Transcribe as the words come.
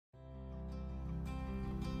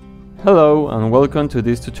Hello and welcome to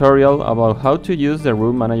this tutorial about how to use the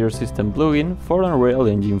Room Manager System plugin for Unreal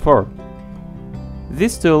Engine 4.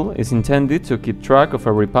 This tool is intended to keep track of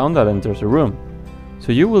every pawn that enters a room,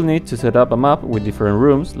 so you will need to set up a map with different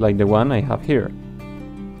rooms like the one I have here.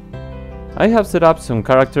 I have set up some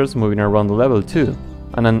characters moving around the level too,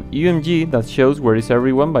 and an UMG that shows where is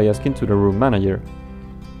everyone by asking to the Room Manager.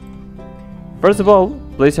 First of all,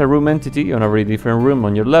 place a room entity on every different room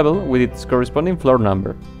on your level with its corresponding floor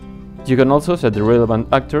number. You can also set the relevant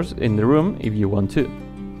actors in the room if you want to.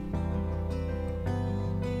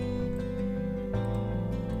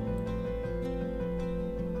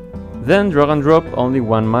 Then drag and drop only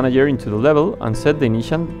one manager into the level and set the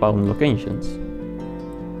initial pawn locations.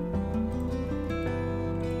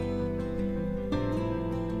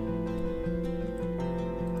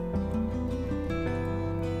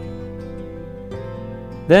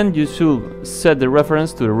 Then you should set the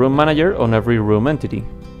reference to the room manager on every room entity.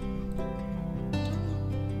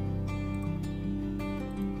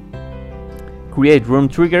 Create room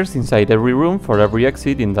triggers inside every room for every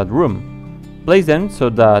exit in that room. Place them so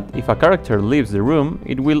that if a character leaves the room,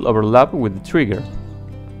 it will overlap with the trigger.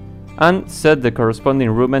 And set the corresponding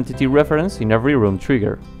room entity reference in every room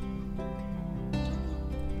trigger.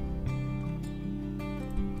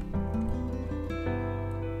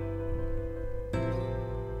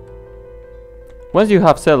 Once you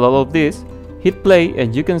have set all of this, hit play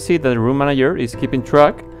and you can see that the room manager is keeping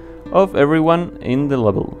track of everyone in the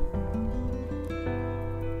level.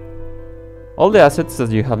 All the assets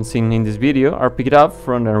that you have seen in this video are picked up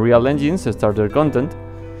from Unreal Engine's starter content,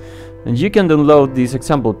 and you can download this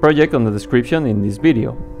example project on the description in this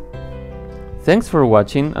video. Thanks for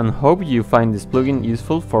watching and hope you find this plugin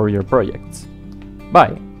useful for your projects.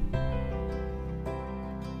 Bye!